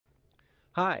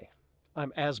Hi,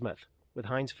 I'm Azimuth with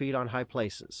Heinz Feed on High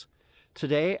Places.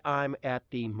 Today I'm at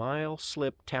the Mile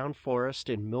Slip Town Forest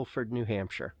in Milford, New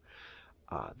Hampshire.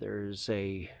 There's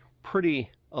a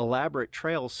pretty elaborate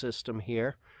trail system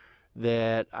here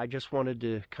that I just wanted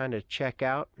to kind of check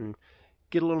out and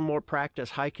get a little more practice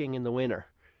hiking in the winter.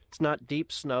 It's not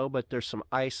deep snow, but there's some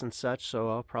ice and such, so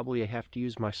I'll probably have to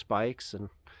use my spikes, and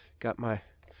got my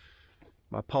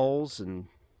poles and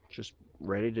just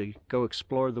ready to go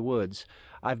explore the woods.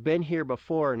 I've been here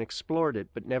before and explored it,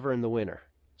 but never in the winter.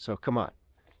 So come on,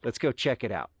 let's go check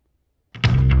it out.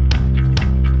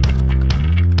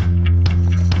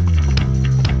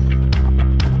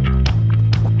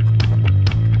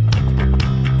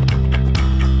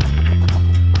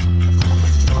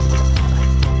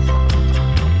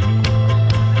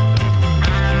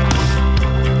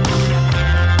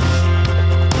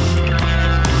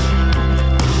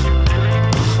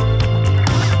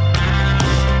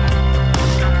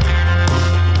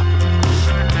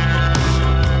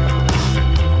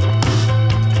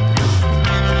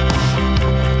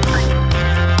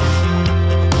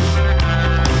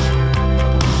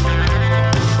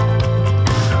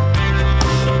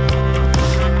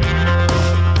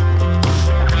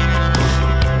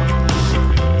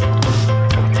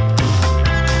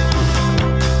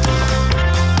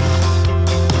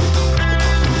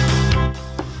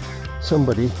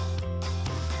 Somebody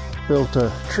built a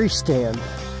tree stand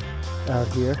out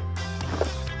here.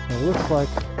 It looks like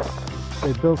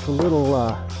they built a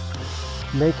little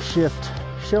makeshift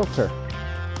shelter.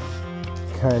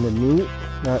 Kind of neat.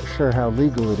 Not sure how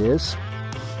legal it is.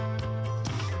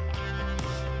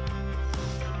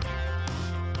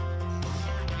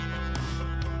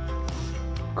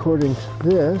 According to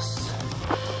this,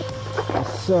 the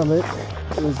summit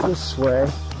is this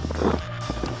way,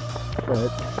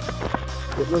 but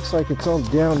it looks like it's all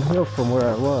downhill from where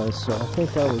I was, so I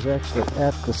think I was actually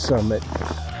at the summit.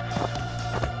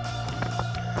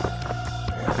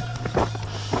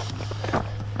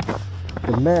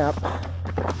 The map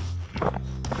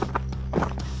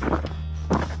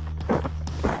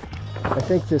I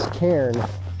think this cairn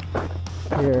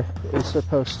here is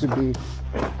supposed to be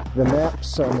the map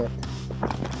summit,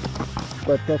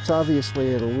 but that's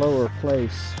obviously at a lower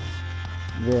place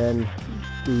than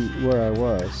where I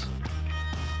was.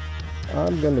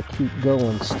 I'm going to keep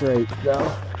going straight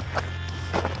though.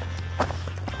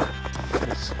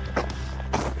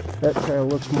 That trail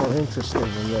looks more interesting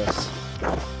than this.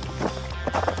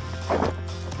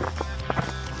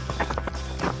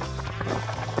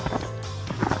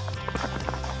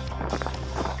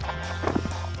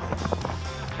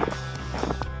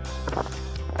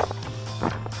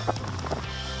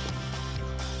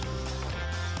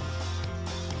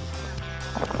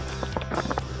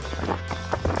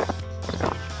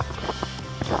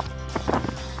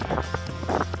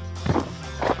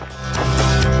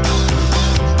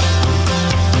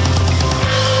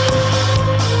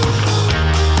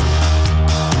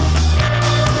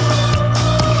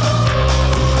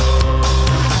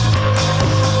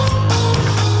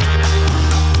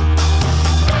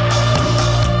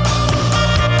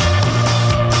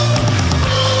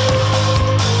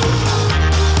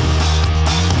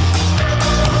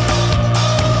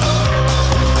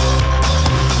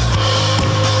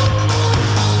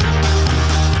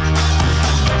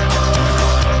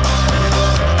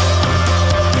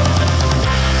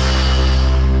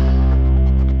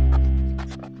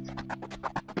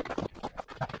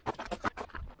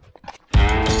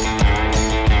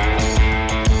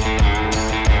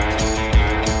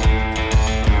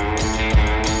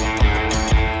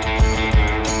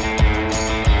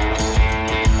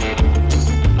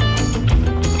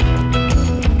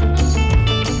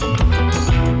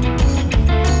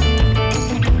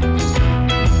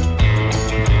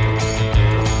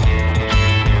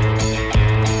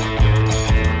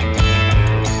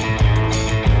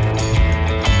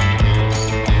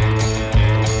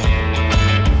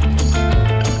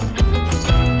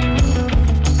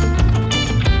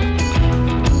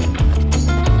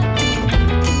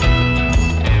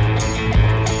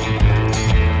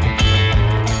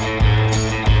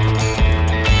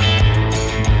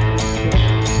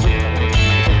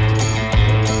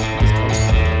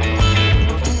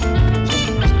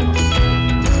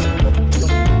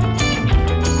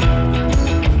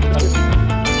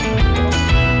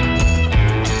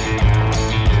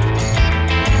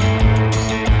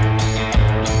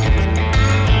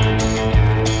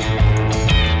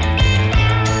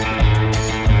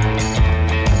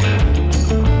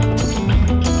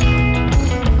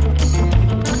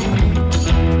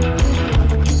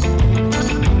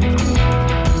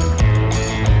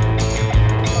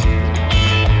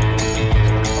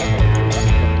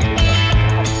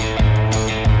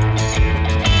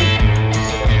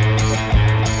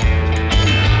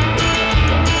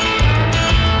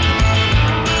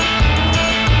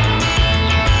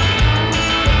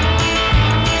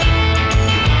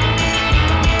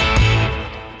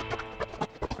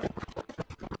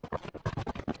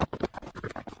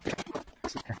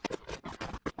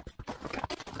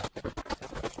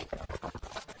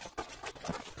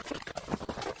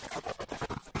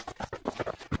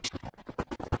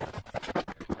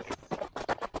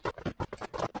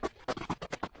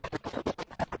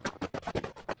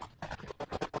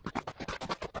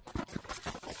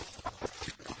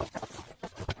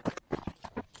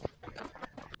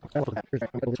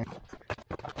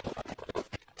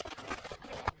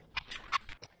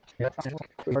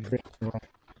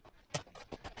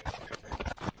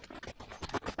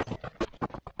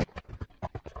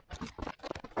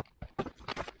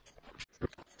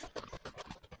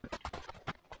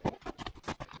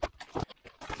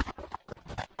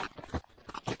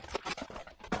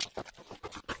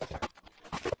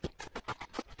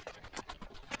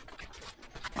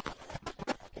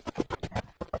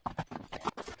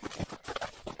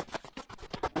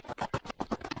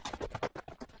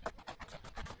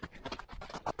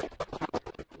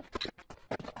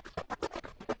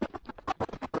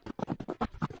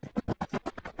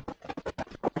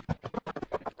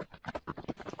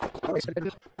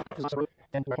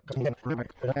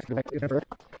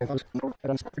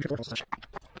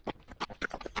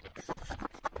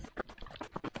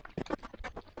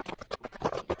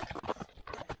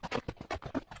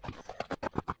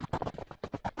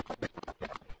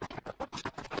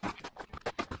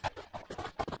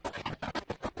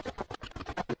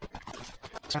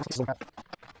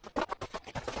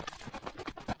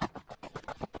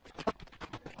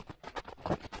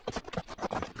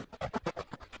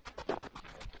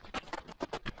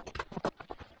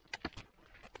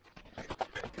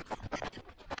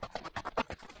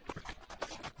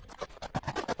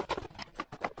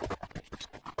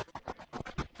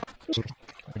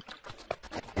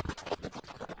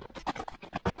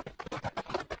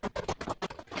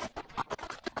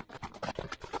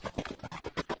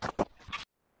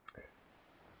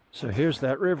 So here's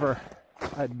that river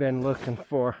I'd been looking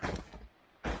for.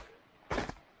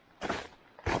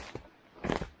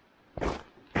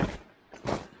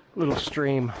 Little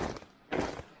stream.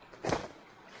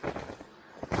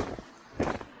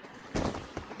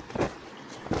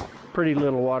 Pretty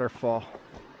little waterfall.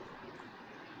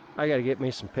 I gotta get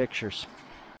me some pictures.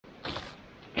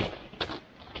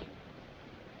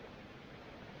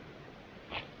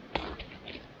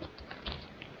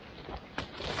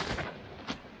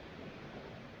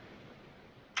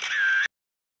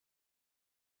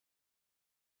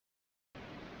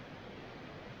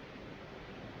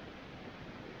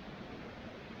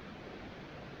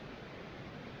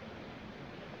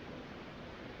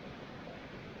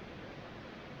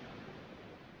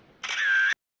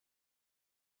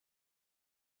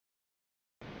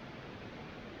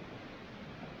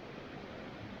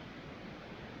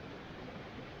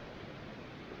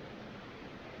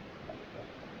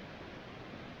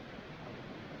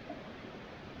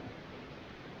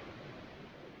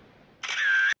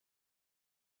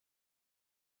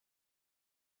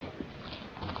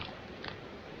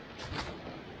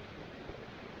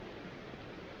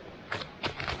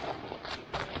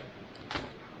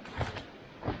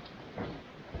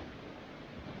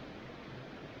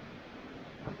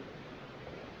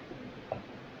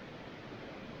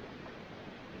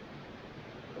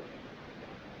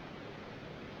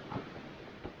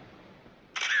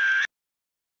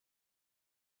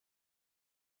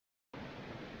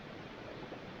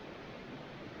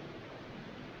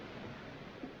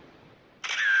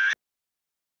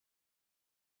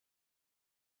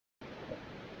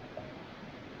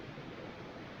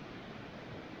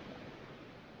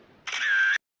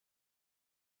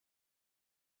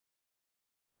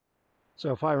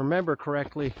 So if I remember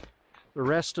correctly, the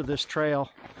rest of this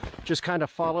trail just kind of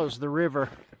follows the river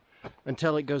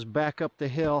until it goes back up the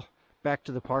hill, back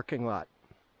to the parking lot.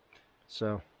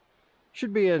 So,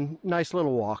 should be a nice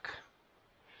little walk.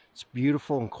 It's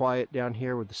beautiful and quiet down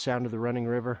here with the sound of the running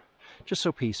river. Just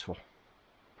so peaceful.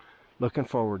 Looking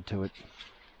forward to it.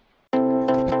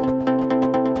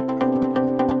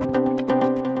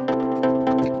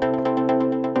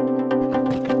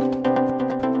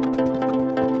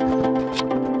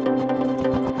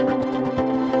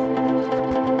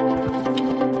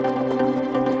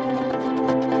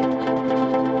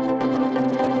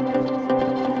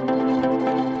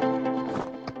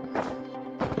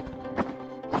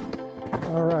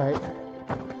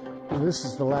 This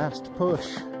is the last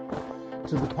push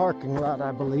to the parking lot,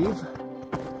 I believe.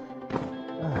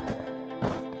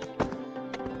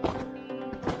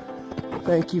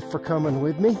 Thank you for coming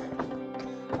with me.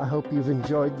 I hope you've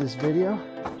enjoyed this video.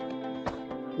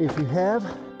 If you have,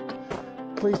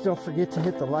 please don't forget to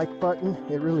hit the like button.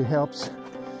 It really helps.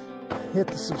 Hit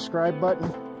the subscribe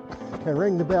button and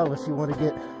ring the bell if you want to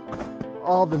get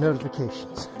all the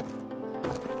notifications.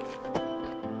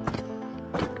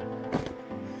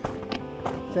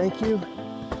 Thank you,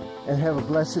 and have a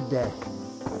blessed day.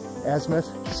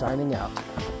 Azimuth, signing out.